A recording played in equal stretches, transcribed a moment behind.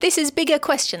This is Bigger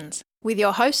Questions with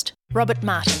your host, Robert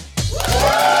Martin.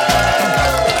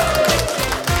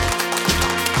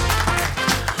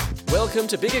 Welcome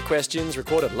to Bigger Questions,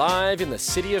 recorded live in the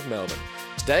city of Melbourne.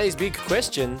 Today's big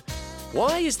question,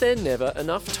 why is there never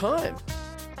enough time?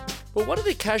 Well, what are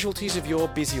the casualties of your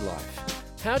busy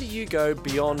life? How do you go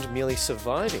beyond merely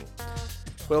surviving?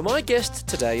 Well, my guest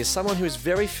today is someone who is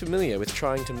very familiar with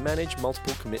trying to manage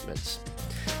multiple commitments.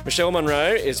 Michelle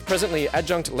Munro is presently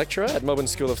adjunct lecturer at Melbourne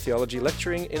School of Theology,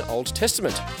 lecturing in Old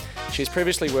Testament. She's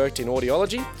previously worked in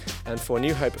audiology and for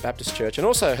New Hope Baptist Church, and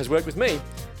also has worked with me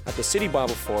at the City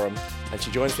Bible Forum, and she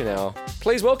joins me now.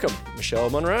 Please welcome Michelle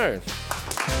Munro.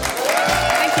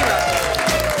 Thank you,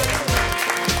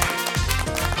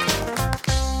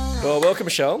 Rob. Well, welcome,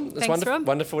 Michelle. It's Thanks, Rob.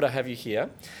 Wonderful to have you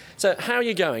here. So, how are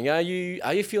you going? Are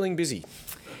you feeling busy?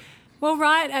 Well,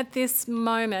 right at this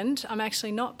moment, I'm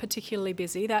actually not particularly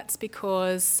busy. That's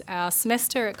because our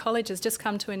semester at college has just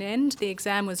come to an end. The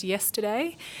exam was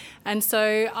yesterday. And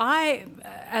so I,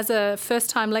 as a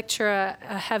first-time lecturer,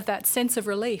 have that sense of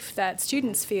relief that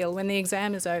students feel when the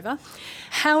exam is over.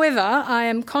 However, I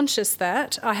am conscious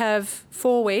that I have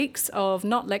 4 weeks of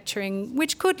not lecturing,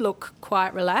 which could look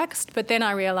quite relaxed, but then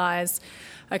I realise,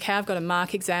 okay, I've got to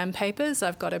mark exam papers,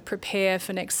 I've got to prepare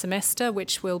for next semester,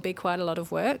 which will be quite a lot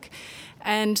of work.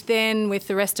 And then with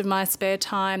the rest of my spare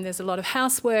time, there's a lot of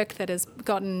housework that has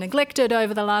gotten neglected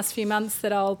over the last few months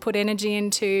that I'll put energy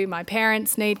into. My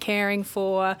parents need caring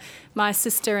for. My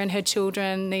sister and her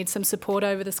children need some support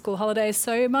over the school holidays.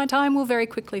 So my time will very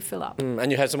quickly fill up.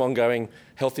 And you have some ongoing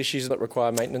health issues that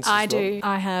require maintenance as well? I do.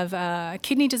 I have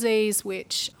kidney disease,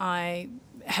 which I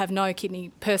have no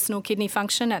personal kidney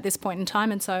function at this point in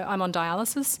time, and so I'm on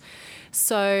dialysis.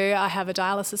 So I have a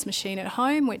dialysis machine at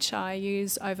home, which I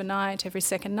use overnight every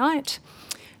second night,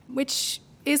 which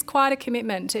is quite a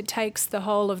commitment. It takes the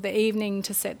whole of the evening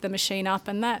to set the machine up,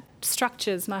 and that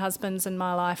structures my husband's and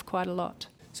my life quite a lot.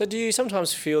 So do you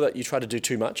sometimes feel that you try to do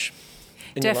too much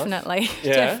in your life? Definitely,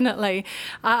 Yeah. definitely.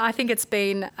 I think it's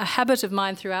been a habit of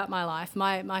mine throughout my life.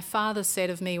 My father said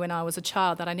of me when I was a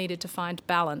child that I needed to find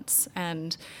balance,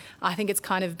 and I think it's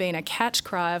kind of been a catch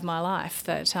cry of my life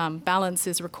that balance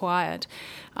is required.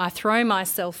 I throw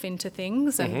myself into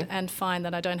things and find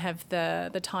that I don't have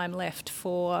the time left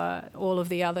for all of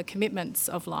the other commitments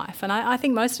of life. And I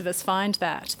think most of us find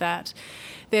that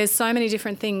there's so many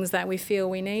different things that we feel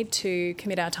we need to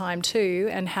commit our time to,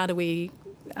 and how do we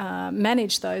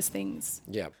manage those things.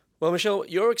 Yeah. Well, Michelle,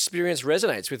 your experience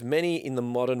resonates with many in the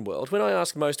modern world. When I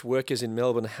ask most workers in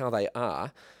Melbourne how they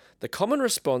are, the common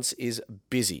response is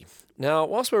busy. Now,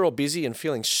 whilst we're all busy and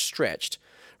feeling stretched,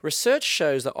 research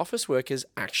shows that office workers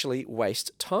actually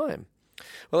waste time.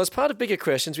 Well, as part of Bigger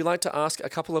Questions, we like to ask a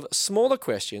couple of smaller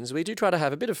questions. We do try to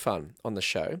have a bit of fun on the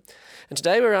show. And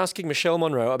today we're asking Michelle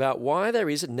Munro about why there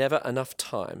is never enough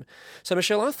time. So,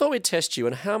 Michelle, I thought we'd test you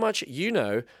on how much you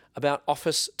know about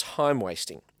office time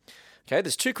wasting. Okay,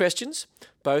 there's 2 questions,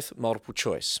 both multiple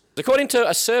choice. According to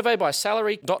a survey by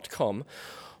Salary.com,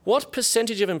 what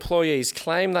percentage of employees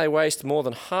claim they waste more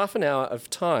than half an hour of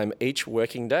time each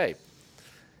working day?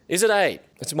 Is it A,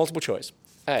 it's a multiple choice,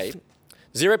 A,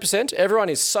 0%, everyone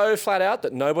is so flat out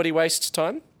that nobody wastes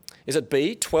time? Is it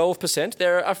B, 12%,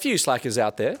 there are a few slackers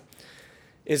out there?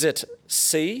 Is it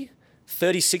C,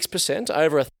 36%,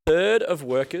 over a third of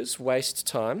workers waste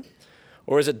time?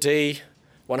 Or is it D,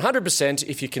 100%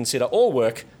 if you consider all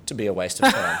work to be a waste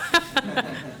of time?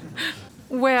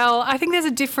 Well, I think there's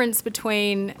a difference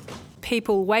between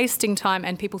people wasting time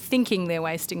and people thinking they're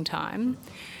wasting time.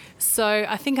 So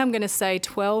I think I'm going to say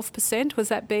 12%. Was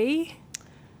that B?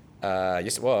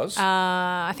 Yes, it was.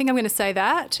 I think I'm going to say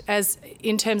that as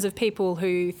in terms of people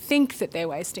who think that they're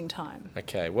wasting time.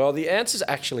 Okay, well, the answer is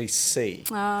actually C.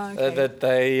 Okay. That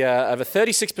they, over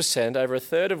 36%, over a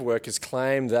third of workers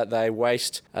claim that they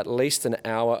waste at least an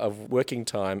hour of working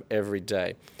time every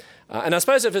day. And I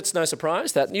suppose if it's no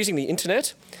surprise that using the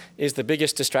internet is the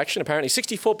biggest distraction. Apparently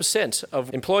 64%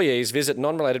 of employees visit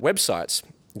non-related websites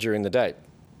during the day.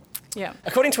 Yeah.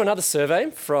 According to another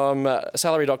survey from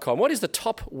Salary.com, what is the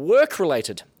top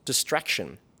work-related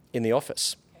distraction in the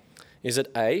office? Is it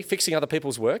A, fixing other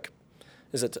people's work?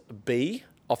 Is it B,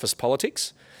 office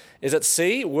politics? Is it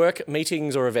C, work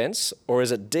meetings or events? Or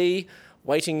is it D,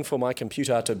 waiting for my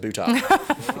computer to boot up?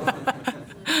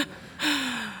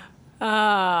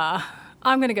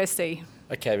 I'm going to go C.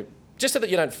 Okay, just so that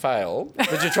you don't fail,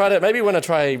 would you maybe want to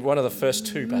try one of the first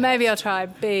two, perhaps? Maybe I'll try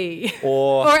B.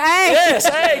 Or A. Yes,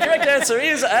 A. Correct answer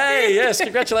is A. Yes,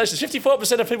 congratulations.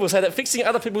 54% of people say that fixing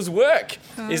other people's work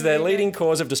is their leading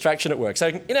cause of distraction at work. So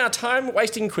in our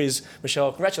time-wasting quiz,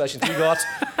 Michelle, congratulations. You got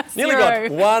nearly got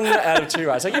 1 out of 2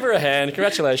 right. So give her a hand.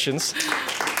 Congratulations.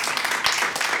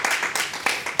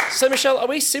 So, Michelle, are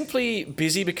we simply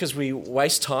busy because we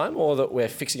waste time or that we're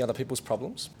fixing other people's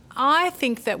problems? I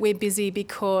think that we're busy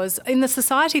because in the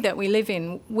society that we live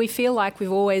in, we feel like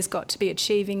we've always got to be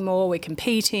achieving more, we're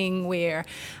competing, we're,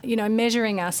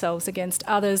 measuring ourselves against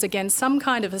others, against some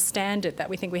kind of a standard that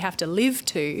we think we have to live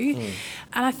to.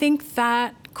 And I think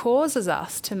that causes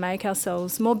us to make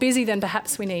ourselves more busy than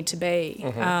perhaps we need to be.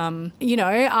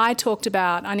 I talked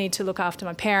about I need to look after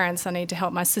my parents, I need to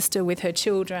help my sister with her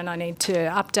children, I need to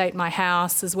update my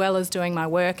house as well as doing my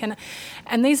work.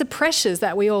 And these are pressures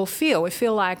that we all feel. We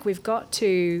feel like we've got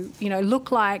to,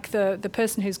 look like the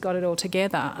person who's got it all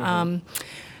together.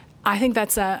 I think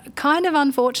that's a kind of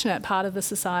unfortunate part of the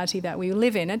society that we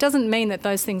live in. It doesn't mean that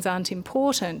those things aren't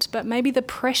important, but maybe the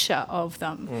pressure of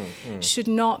them should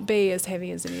not be as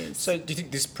heavy as it is. So do you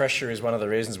think this pressure is one of the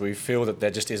reasons we feel that there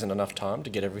just isn't enough time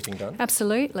to get everything done?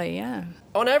 Absolutely, yeah.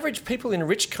 On average, people in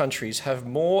rich countries have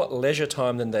more leisure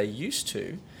time than they used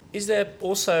to. Is there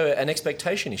also an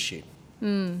expectation issue?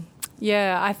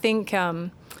 Yeah, I think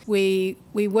we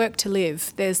work to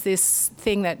live. There's this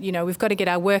thing that, we've got to get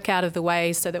our work out of the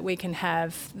way so that we can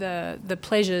have the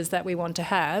pleasures that we want to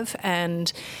have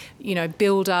and,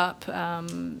 build up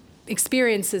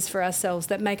experiences for ourselves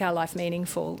that make our life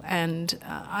meaningful. And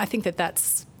I think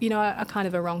that's, a kind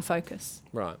of a wrong focus.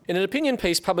 Right. In an opinion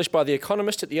piece published by The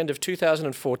Economist at the end of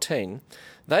 2014,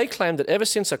 they claimed that ever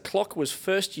since a clock was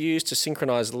first used to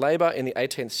synchronise labour in the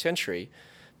 18th century,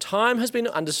 time has been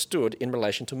understood in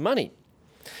relation to money.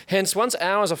 Hence, once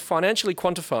hours are financially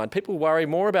quantified, people worry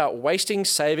more about wasting,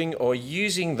 saving or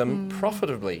using them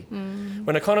profitably.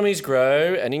 When economies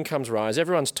grow and incomes rise,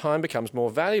 everyone's time becomes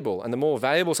more valuable, and the more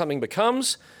valuable something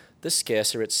becomes, the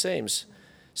scarcer it seems.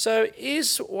 So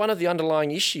is one of the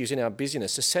underlying issues in our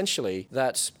busyness essentially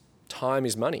that time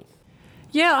is money?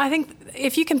 Yeah, I think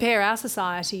if you compare our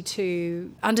society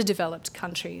to underdeveloped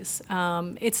countries,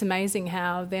 it's amazing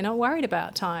how they're not worried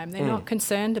about time. They're not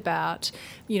concerned about,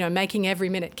 making every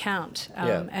minute count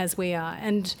as we are.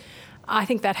 And I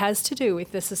think that has to do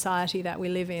with the society that we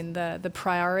live in, the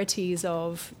priorities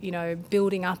of,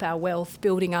 building up our wealth,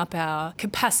 building up our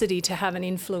capacity to have an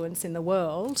influence in the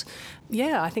world.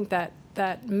 Yeah, I think that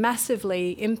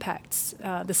massively impacts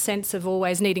the sense of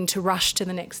always needing to rush to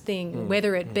the next thing,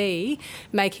 whether it be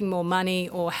making more money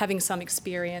or having some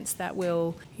experience that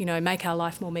will, make our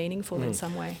life more meaningful in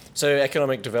some way. So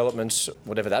economic development,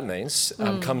 whatever that means,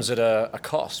 comes at a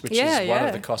cost, which is one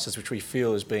of the costs which we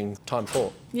feel as being time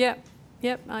poor.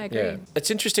 Yep, I agree. Yeah.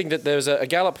 It's interesting that there was a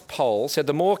Gallup poll said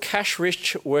the more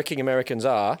cash-rich working Americans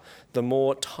are, the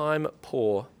more time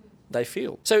poor they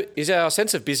feel. So is our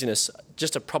sense of busyness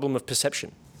just a problem of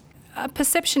perception?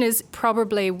 Perception is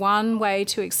probably one way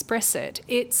to express it.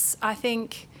 It's, I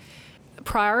think,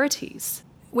 priorities.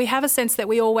 We have a sense that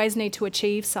we always need to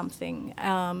achieve something.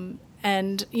 And,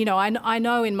 I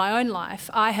know in my own life,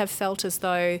 I have felt as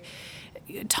though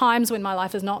times when my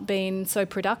life has not been so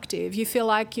productive, you feel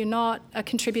like you're not a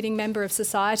contributing member of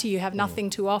society, you have nothing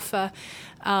to offer.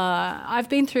 I've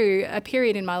been through a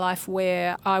period in my life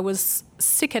where I was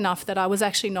sick enough that I was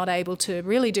actually not able to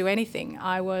really do anything.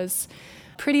 I was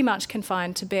pretty much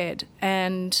confined to bed,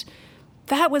 and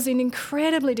that was an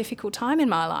incredibly difficult time in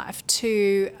my life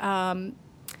to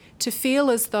feel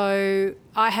as though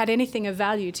I had anything of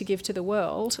value to give to the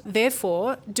world.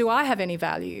 Therefore, do I have any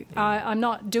value? I'm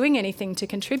not doing anything to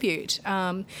contribute.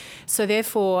 So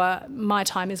therefore, my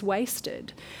time is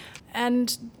wasted.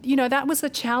 And, that was a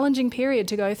challenging period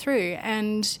to go through.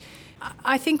 And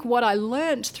I think what I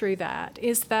learnt through that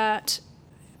is that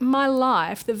my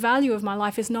life, the value of my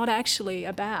life is not actually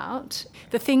about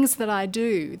the things that I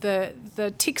do,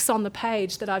 the ticks on the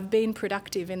page that I've been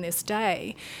productive in this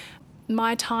day.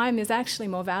 My time is actually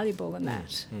more valuable than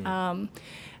that.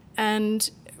 And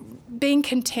being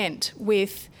content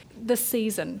with the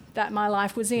season that my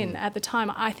life was in at the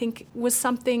time, I think was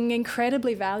something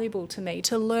incredibly valuable to me,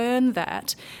 to learn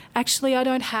that actually I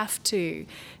don't have to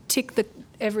tick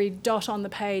every dot on the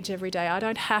page every day. I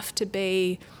don't have to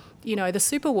be, the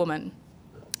superwoman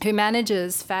who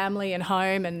manages family and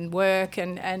home and work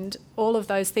and all of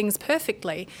those things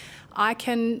perfectly. I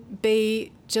can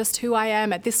be just who I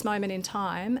am at this moment in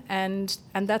time, and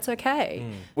that's okay.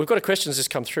 We've got a question that's just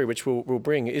come through, which we'll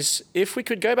bring, is if we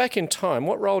could go back in time,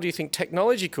 what role do you think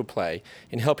technology could play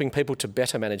in helping people to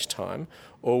better manage time,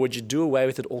 or would you do away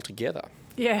with it altogether?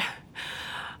 Yeah.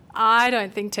 I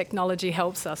don't think technology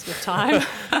helps us with time.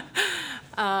 So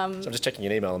I'm just checking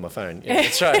an email on my phone. Yeah,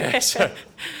 that's right. So,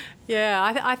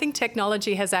 yeah, I think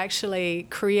technology has actually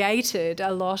created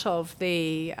a lot of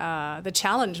the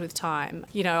challenge with time.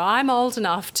 You know, I'm old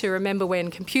enough to remember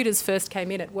when computers first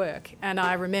came in at work, and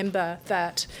I remember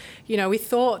that, you know, we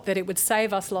thought that it would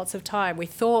save us lots of time. We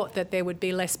thought that there would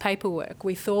be less paperwork.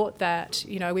 We thought that,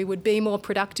 you know, we would be more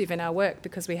productive in our work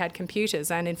because we had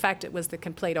computers, and in fact it was the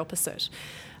complete opposite.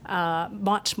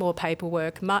 Much more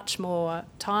paperwork, much more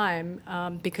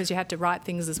time, because you had to write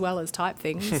things as well as type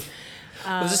things.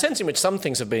 There's a sense in which some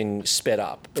things have been sped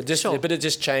up, but it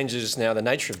just changes now the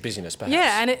nature of busyness, perhaps.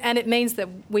 Yeah, and it means that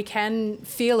we can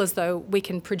feel as though we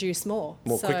can produce more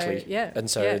quickly. Yeah, and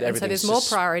so and so there's more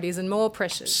priorities and more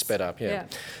pressures. Sped up, yeah.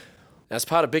 As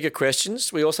part of bigger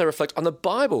questions, we also reflect on the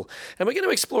Bible, and we're going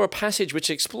to explore a passage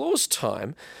which explores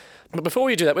time. But before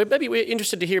we do that, we're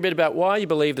interested to hear a bit about why you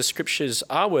believe the Scriptures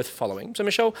are worth following. So,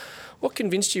 Michelle, what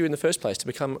convinced you in the first place to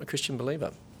become a Christian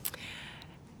believer?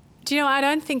 Do you know, I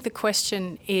don't think the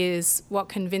question is what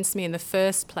convinced me in the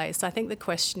first place. I think the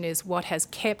question is what has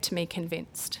kept me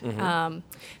convinced.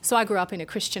 So I grew up in a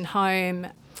Christian home,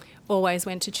 always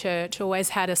went to church, always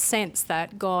had a sense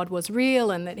that God was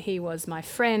real and that he was my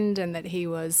friend and that he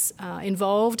was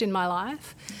involved in my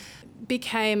life.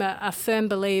 Became a firm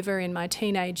believer in my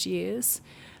teenage years.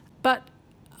 But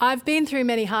I've been through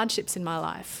many hardships in my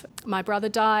life. My brother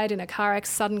died in a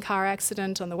sudden car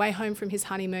accident on the way home from his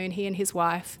honeymoon, he and his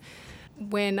wife,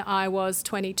 when I was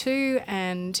 22,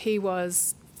 and he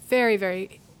was very,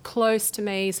 very close to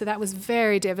me, so that was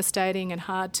very devastating and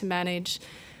hard to manage.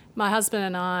 My husband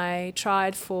and I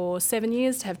tried for 7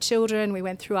 years to have children. We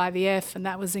went through IVF, and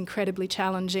that was incredibly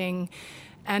challenging.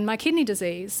 And my kidney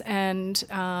disease, and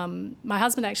my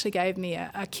husband actually gave me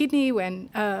a kidney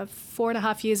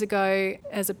 4.5 years ago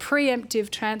as a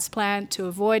preemptive transplant to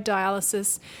avoid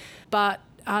dialysis, but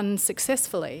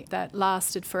unsuccessfully. That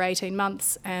lasted for 18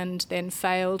 months and then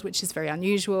failed, which is very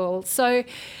unusual. So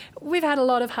we've had a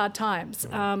lot of hard times.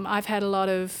 I've had a lot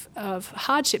of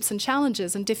hardships and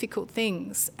challenges and difficult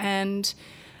things, and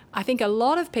I think a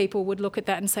lot of people would look at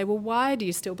that and say, well, why do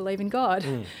you still believe in God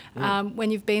when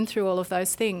you've been through all of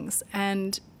those things?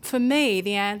 And for me,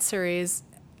 the answer is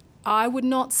I would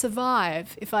not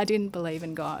survive if I didn't believe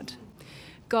in God.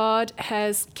 God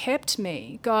has kept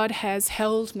me. God has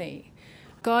held me.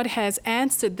 God has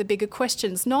answered the bigger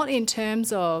questions, not in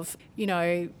terms of, you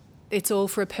know, it's all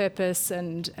for a purpose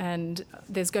and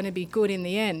there's going to be good in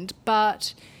the end,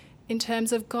 but in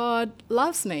terms of God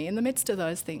loves me in the midst of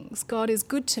those things. God is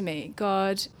good to me.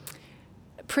 God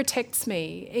protects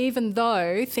me. Even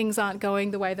though things aren't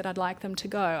going the way that I'd like them to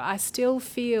go, I still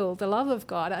feel the love of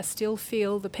God. I still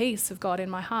feel the peace of God in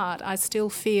my heart. I still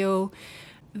feel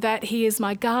that he is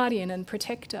my guardian and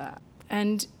protector.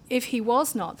 And if he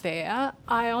was not there,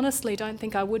 I honestly don't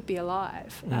think I would be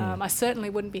alive. I certainly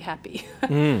wouldn't be happy.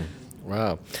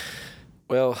 Wow.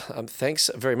 Well, thanks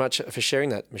very much for sharing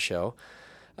that, Michelle.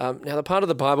 Now, the part of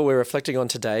the Bible we're reflecting on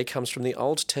today comes from the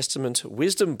Old Testament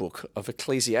wisdom book of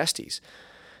Ecclesiastes.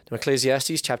 Now,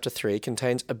 Ecclesiastes chapter 3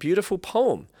 contains a beautiful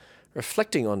poem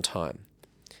reflecting on time.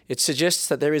 It suggests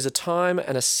that there is a time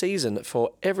and a season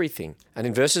for everything. And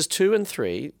in verses 2 and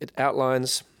 3, it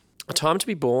outlines a time to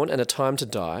be born and a time to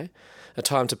die, a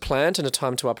time to plant and a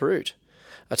time to uproot,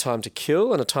 a time to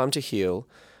kill and a time to heal,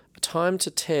 a time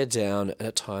to tear down and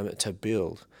a time to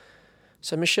build.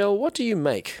 So, Michelle, what do you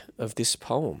make of this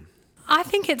poem? I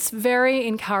think it's very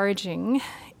encouraging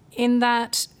in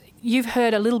that you've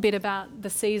heard a little bit about the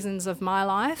seasons of my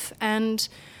life, and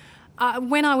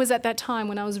when I was at that time,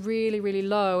 when I was really, really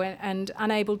low and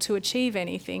unable to achieve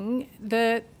anything,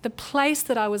 the place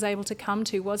that I was able to come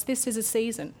to was this is a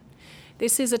season.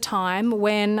 This is a time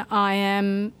when I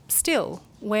am still,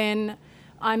 when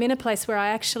I'm in a place where I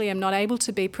actually am not able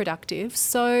to be productive,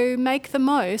 so make the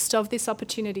most of this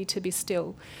opportunity to be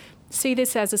still. See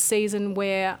this as a season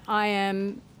where I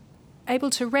am able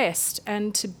to rest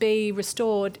and to be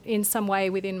restored in some way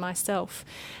within myself.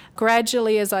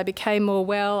 Gradually, as I became more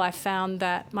well, I found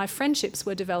that my friendships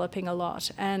were developing a lot,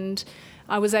 and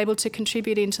I was able to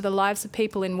contribute into the lives of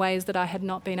people in ways that I had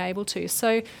not been able to.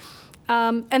 So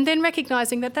And then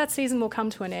recognising that that season will come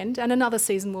to an end and another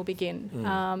season will begin.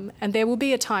 And there will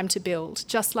be a time to build,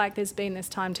 just like there's been this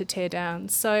time to tear down.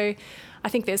 So I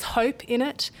think there's hope in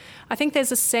it. I think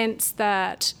there's a sense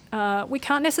that we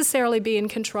can't necessarily be in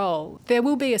control. There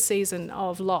will be a season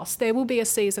of loss. There will be a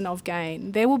season of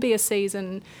gain. There will be a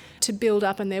season to build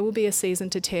up and there will be a season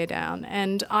to tear down.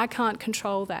 And I can't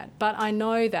control that. But I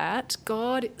know that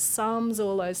God sums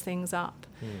all those things up.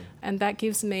 And that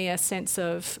gives me a sense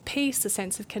of peace, a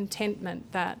sense of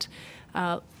contentment that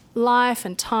life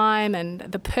and time and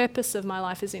the purpose of my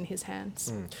life is in his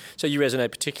hands. So you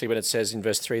resonate particularly when it says in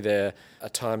verse 3 there, a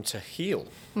time to heal.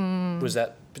 Was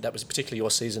that was particularly your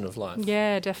season of life?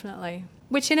 Yeah, definitely.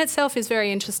 Which in itself is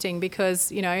very interesting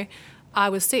because, I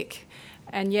was sick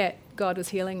and yet God was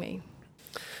healing me.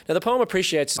 Now, the poem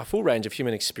appreciates a full range of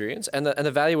human experience and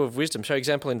the value of wisdom. For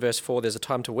example, in verse 4, there's a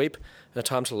time to weep and a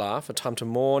time to laugh, a time to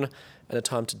mourn and a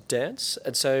time to dance.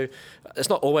 And so it's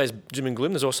not always doom and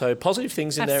gloom. There's also positive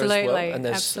things in there as well. And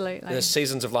there's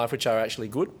seasons of life which are actually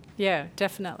good. Yeah,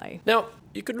 definitely. Now,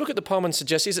 you could look at the poem and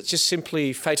suggest, is it just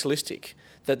simply fatalistic?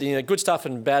 That good stuff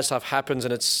and bad stuff happens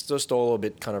and it's just all a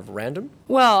bit kind of random?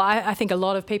 Well, I think a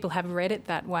lot of people have read it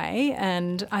that way,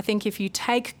 and I think if you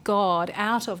take God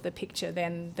out of the picture,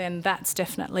 then that's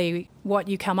definitely what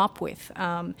you come up with.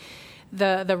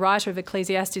 The writer of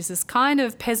Ecclesiastes is kind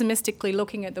of pessimistically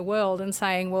looking at the world and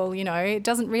saying, well, it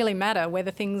doesn't really matter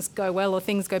whether things go well or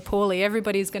things go poorly.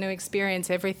 Everybody's going to experience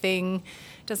everything.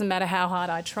 It doesn't matter how hard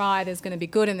I try. There's going to be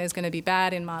good and there's going to be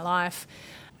bad in my life.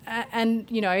 And,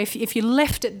 if you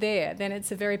left it there, then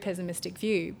it's a very pessimistic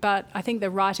view. But I think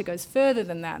the writer goes further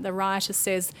than that. The writer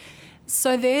says,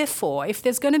 so therefore, if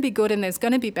there's going to be good and there's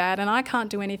going to be bad and I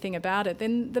can't do anything about it,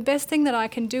 then the best thing that I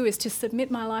can do is to submit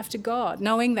my life to God,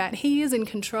 knowing that he is in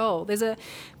control. There's a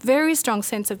very strong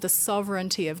sense of the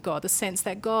sovereignty of God, the sense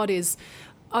that God is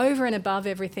over and above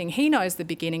everything. He knows the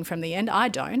beginning from the end. I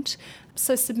don't.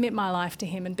 So submit my life to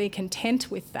him and be content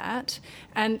with that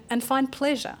and find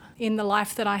pleasure in the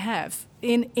life that I have.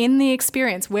 In the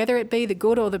experience, whether it be the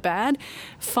good or the bad,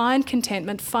 find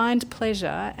contentment, find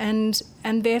pleasure, and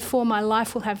therefore my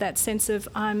life will have that sense of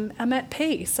I'm at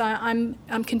peace. I'm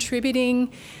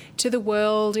contributing to the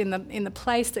world in the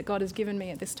place that God has given me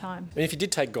at this time. I mean, if you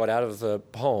did take God out of the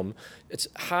poem, it's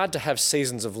hard to have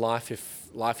seasons of life if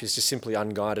life is just simply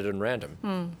unguided and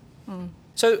random.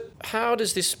 So how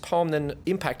does this poem then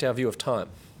impact our view of time?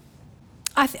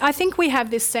 I think we have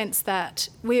this sense that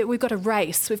we've got a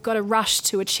race, we've got a rush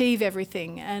to achieve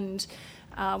everything, and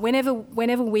whenever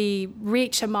we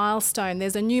reach a milestone,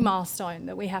 there's a new milestone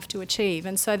that we have to achieve.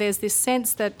 And so there's this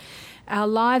sense that our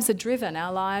lives are driven,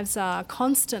 our lives are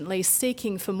constantly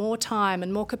seeking for more time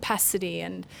and more capacity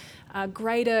and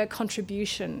greater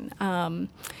contribution.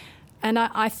 And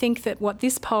I think that what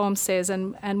this poem says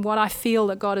and what I feel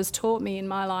that God has taught me in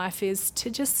my life is to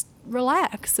just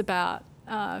relax about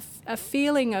a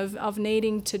feeling of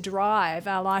needing to drive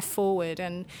our life forward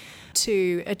and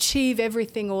to achieve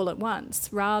everything all at once,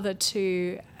 rather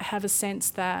to have a sense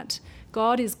that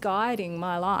God is guiding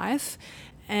my life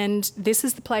and this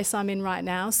is the place I'm in right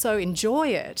now, so enjoy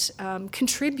it,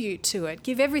 contribute to it,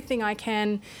 give everything I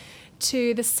can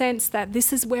to the sense that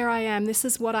this is where I am, this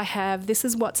is what I have, this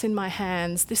is what's in my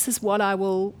hands, this is what I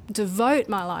will devote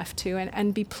my life to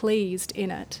and be pleased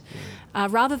in it,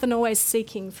 rather than always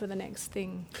seeking for the next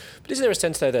thing. But is there a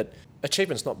sense, though, that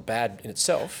achievement's not bad in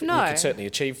itself? No. You can certainly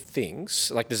achieve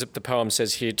things. Like the poem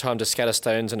says here, time to scatter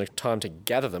stones and a time to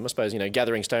gather them. I suppose,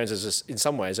 gathering stones is in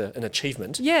some ways an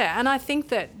achievement. Yeah, and I think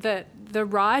that the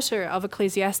writer of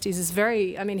Ecclesiastes is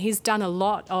he's done a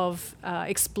lot of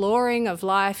exploring of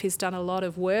life. He's done a lot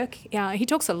of work. He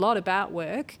talks a lot about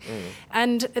work.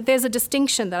 And there's a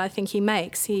distinction that I think he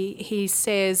makes. He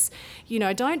says,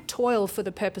 don't toil for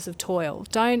the purpose of toil.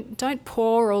 Don't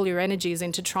pour all your energies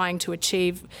into trying to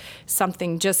achieve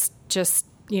something just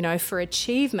for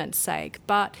achievement's sake.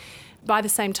 But by the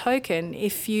same token,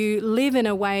 if you live in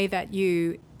a way that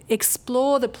you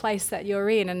explore the place that you're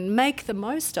in and make the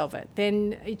most of it,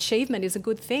 then achievement is a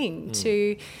good thing.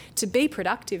 To be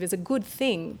productive is a good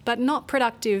thing, but not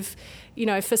productive,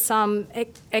 for some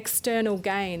external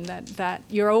gain that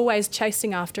you're always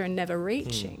chasing after and never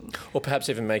reaching. Or perhaps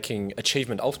even making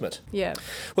achievement ultimate. Yeah.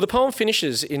 Well, the poem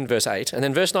finishes in verse 8, and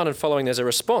then verse 9 and following there's a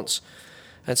response.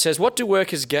 And says, what do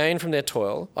workers gain from their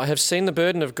toil? I have seen the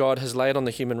burden of God has laid on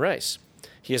the human race.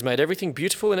 He has made everything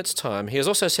beautiful in its time. He has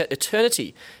also set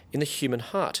eternity in the human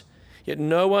heart. Yet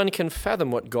no one can fathom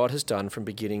what God has done from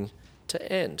beginning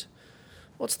to end.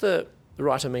 What's the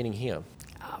writer meaning here?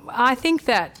 I think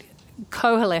that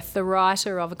Koheleth, the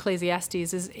writer of Ecclesiastes,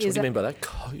 is So what do you mean by that?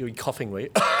 You're coughing, were you?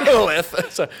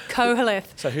 so Koheleth.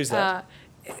 So who's that?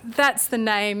 That's the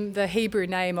name, the Hebrew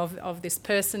name of this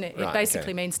person. It Right,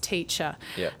 basically okay. means teacher.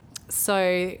 Yeah.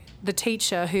 So the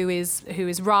teacher who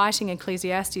is writing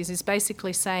Ecclesiastes is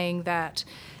basically saying that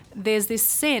there's this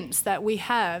sense that we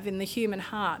have in the human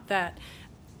heart that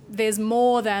there's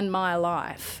more than my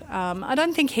life. I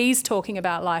don't think he's talking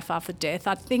about life after death.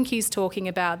 I think he's talking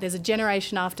about there's a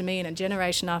generation after me and a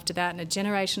generation after that and a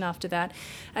generation after that.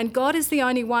 And God is the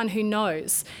only one who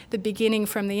knows the beginning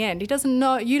from the end. He doesn't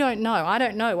know, you don't know, I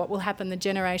don't know what will happen the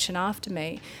generation after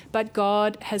me. But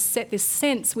God has set this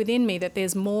sense within me that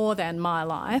there's more than my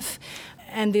life,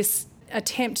 and this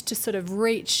attempt to sort of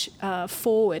reach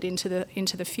forward into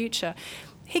the future.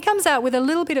 He comes out with a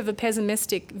little bit of a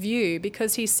pessimistic view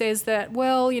because he says that,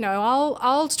 well,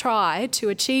 I'll try to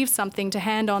achieve something to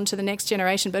hand on to the next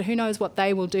generation, but who knows what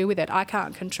they will do with it. I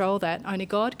can't control that. Only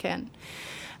God can.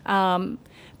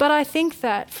 But I think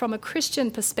that from a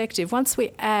Christian perspective, once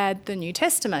we add the New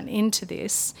Testament into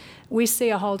this, we see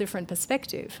a whole different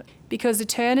perspective, because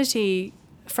eternity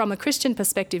from a Christian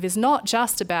perspective is not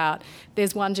just about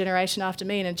there's one generation after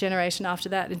me and a generation after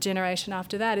that and a generation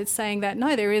after that. It's saying that,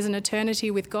 no, there is an eternity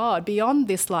with God beyond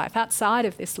this life, outside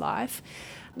of this life,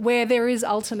 where there is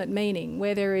ultimate meaning,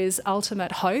 where there is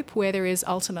ultimate hope, where there is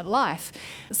ultimate life.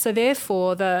 So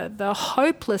therefore, the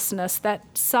hopelessness that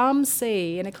some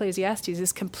see in Ecclesiastes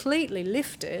is completely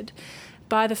lifted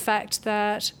by the fact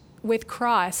that with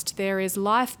Christ there is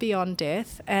life beyond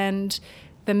death, and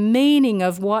the meaning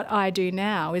of what I do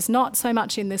now is not so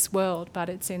much in this world, but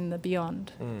it's in the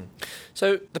beyond.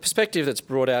 So the perspective that's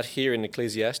brought out here in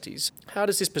Ecclesiastes, how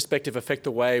does this perspective affect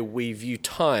the way we view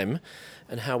time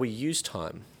and how we use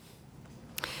time?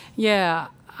 Yeah,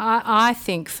 I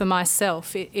think for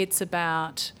myself it's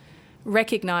about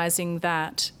recognising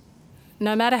that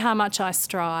no matter how much I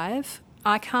strive,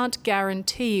 I can't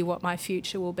guarantee what my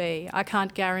future will be. I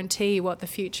can't guarantee what the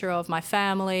future of my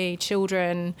family,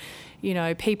 children,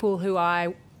 people who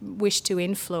I wish to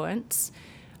influence.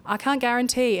 I can't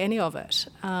guarantee any of it.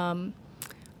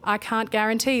 I can't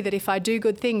guarantee that if I do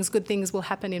good things will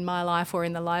happen in my life or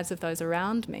in the lives of those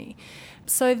around me.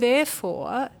 So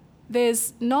therefore,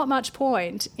 there's not much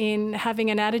point in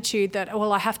having an attitude that,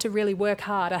 I have to really work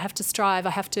hard, I have to strive,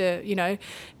 I have to,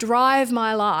 drive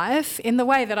my life in the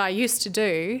way that I used to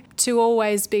do to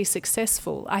always be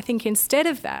successful. I think instead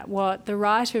of that, what the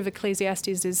writer of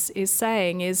Ecclesiastes is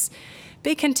saying is,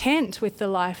 be content with the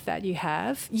life that you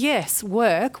have. Yes,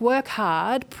 work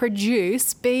hard,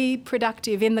 produce, be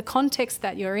productive in the context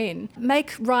that you're in.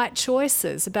 Make right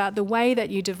choices about the way that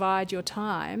you divide your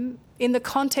time in the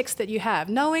context that you have,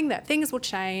 knowing that things will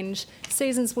change,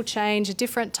 seasons will change, a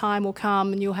different time will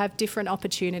come and you'll have different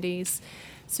opportunities.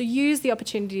 So use the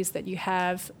opportunities that you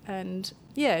have and,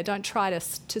 don't try to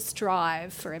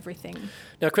strive for everything.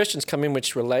 Now, questions come in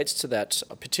which relates to that,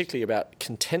 particularly about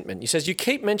contentment. He says, you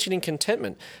keep mentioning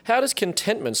contentment. How does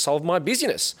contentment solve my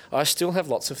busyness? I still have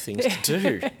lots of things to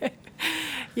do.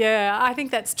 Yeah, I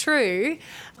think that's true.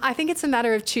 I think it's a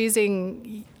matter of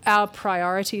choosing our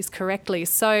priorities correctly.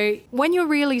 So when you're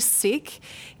really sick,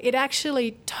 it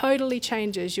actually totally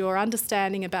changes your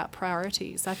understanding about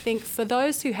priorities. I think for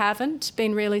those who haven't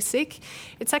been really sick,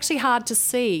 it's actually hard to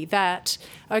see that,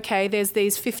 okay, there's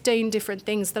these 15 different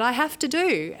things that I have to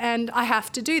do and I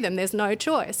have to do them. There's no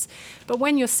choice. But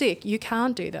when you're sick, you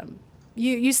can't do them.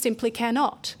 You simply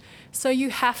cannot. So you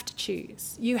have to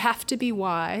choose. You have to be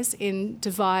wise in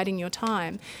dividing your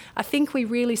time. I think we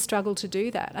really struggle to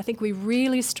do that. I think we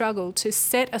really struggle to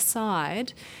set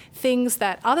aside things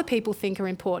that other people think are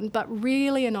important but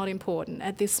really are not important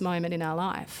at this moment in our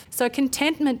life. So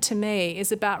contentment to me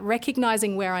is about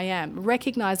recognising where I am,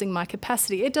 recognising my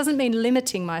capacity. It doesn't mean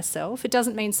limiting myself. It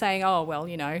doesn't mean saying,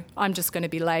 I'm just going to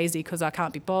be lazy because I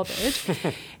can't be bothered.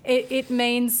 It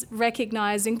means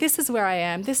recognising this is where I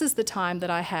am, this is the time that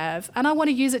I have, and I want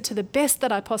to use it to the best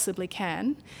that I possibly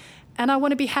can, and I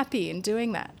want to be happy in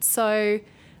doing that. So,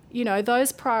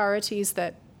 those priorities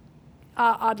that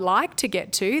I'd like to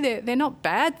get to, they're not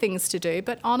bad things to do,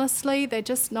 but honestly, they're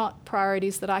just not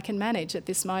priorities that I can manage at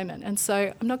this moment. And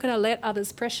so I'm not going to let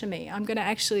others pressure me. I'm going to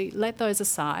actually let those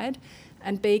aside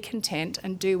and be content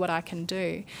and do what I can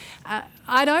do.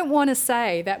 I don't want to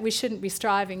say that we shouldn't be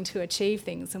striving to achieve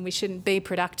things and we shouldn't be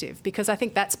productive, because I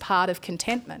think that's part of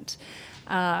contentment.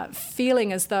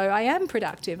 Feeling as though I am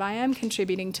productive, I am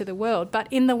contributing to the world, but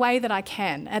in the way that I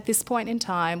can at this point in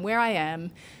time where I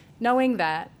am, knowing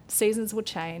that seasons will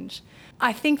change.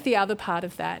 I think the other part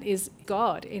of that is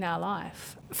God in our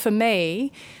life. For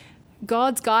me,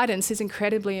 God's guidance is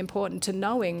incredibly important to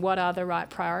knowing what are the right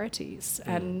priorities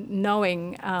and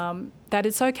knowing that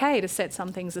it's okay to set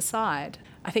some things aside.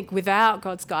 I think without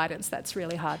God's guidance, that's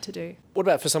really hard to do. What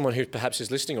about for someone who perhaps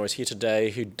is listening or is here today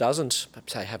who doesn't,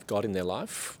 say, have God in their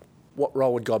life? What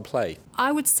role would God play?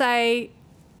 I would say,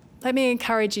 let me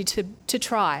encourage you to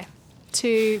try,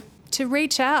 to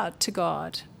reach out to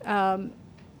God.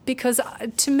 Because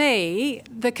to me,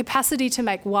 the capacity to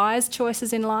make wise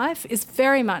choices in life is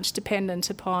very much dependent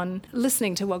upon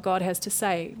listening to what God has to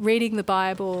say, reading the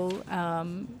Bible,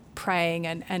 praying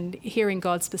and hearing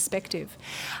God's perspective.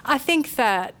 I think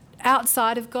that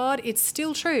outside of God, it's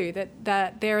still true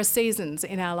that there are seasons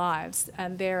in our lives,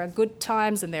 and there are good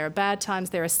times and there are bad times.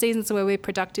 There are seasons where we're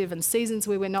productive and seasons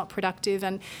where we're not productive,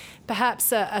 and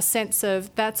perhaps a sense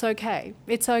of that's okay.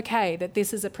 It's okay that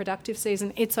this is a productive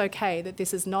season. It's okay that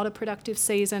this is not a productive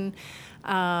season.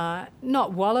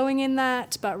 Not wallowing in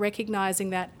that, but recognising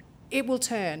that it will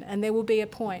turn and there will be a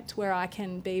point where I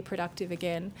can be productive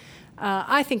again.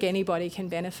 I think anybody can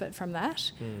benefit from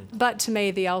that. But to me,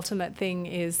 the ultimate thing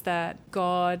is that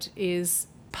God is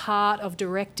part of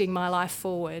directing my life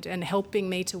forward and helping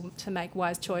me to make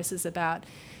wise choices about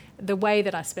the way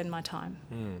that I spend my time.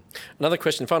 Another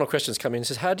question, final question's come in. It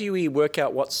says, how do we work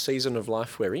out what season of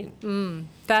life we're in?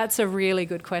 That's a really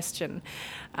good question.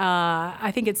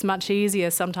 I think it's much easier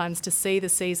sometimes to see the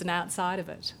season outside of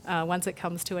it once it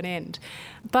comes to an end.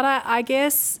 But I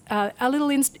guess a little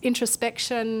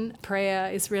introspection,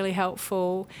 prayer is really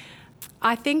helpful.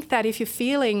 I think that if you're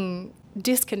feeling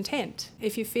discontent,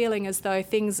 if you're feeling as though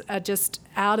things are just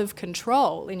out of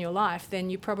control in your life, then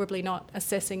you're probably not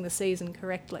assessing the season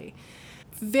correctly.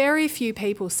 Very few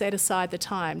people set aside the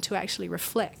time to actually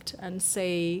reflect and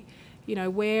see,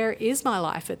 where is my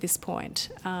life at this point?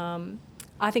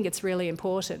 I think it's really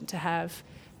important to have,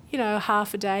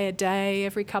 half a day,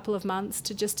 every couple of months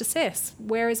to just assess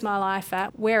where is my life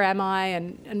at, where am I,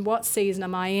 and what season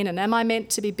am I in, and am I meant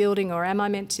to be building or am I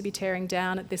meant to be tearing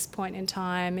down at this point in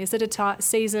time? Is it a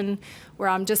season where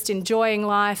I'm just enjoying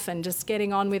life and just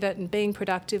getting on with it and being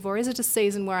productive, or is it a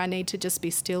season where I need to just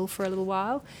be still for a little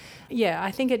while? Yeah,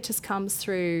 I think it just comes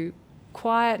through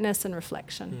quietness and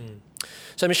reflection.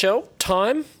 So Michelle,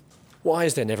 time, why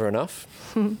is there never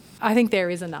enough? I think there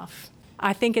is enough.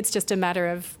 I think it's just a matter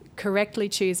of correctly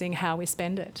choosing how we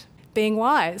spend it. Being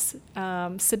wise,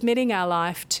 submitting our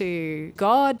life to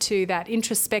God, to that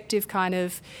introspective kind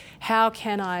of how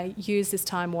can I use this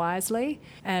time wisely?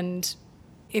 And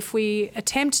if we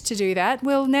attempt to do that,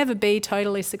 we'll never be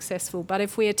totally successful. But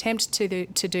if we attempt to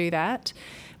do that,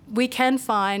 we can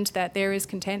find that there is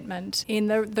contentment in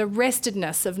the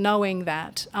restedness of knowing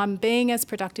that I'm being as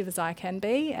productive as I can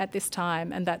be at this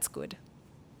time, and that's good.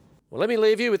 Well, let me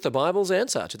leave you with the Bible's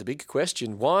answer to the big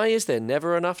question, why is there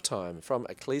never enough time, from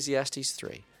Ecclesiastes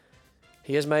 3.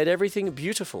 He has made everything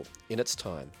beautiful in its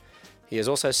time. He has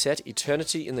also set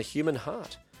eternity in the human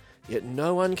heart, yet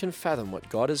no one can fathom what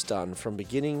God has done from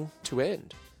beginning to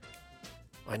end.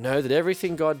 I know that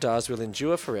everything God does will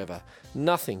endure forever.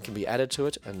 Nothing can be added to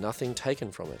it and nothing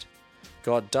taken from it.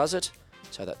 God does it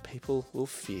so that people will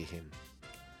fear him.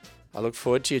 I look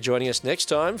forward to you joining us next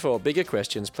time for bigger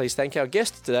questions. Please thank our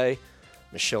guest today,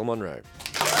 Michelle Monroe.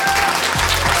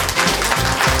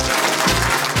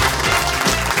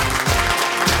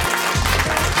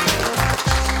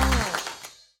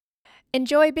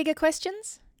 Enjoy bigger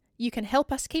questions? You can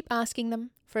help us keep asking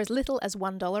them for as little as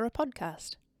 $1 a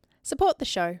podcast. Support the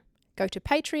show. Go to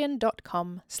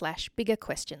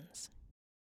patreon.com/biggerquestions.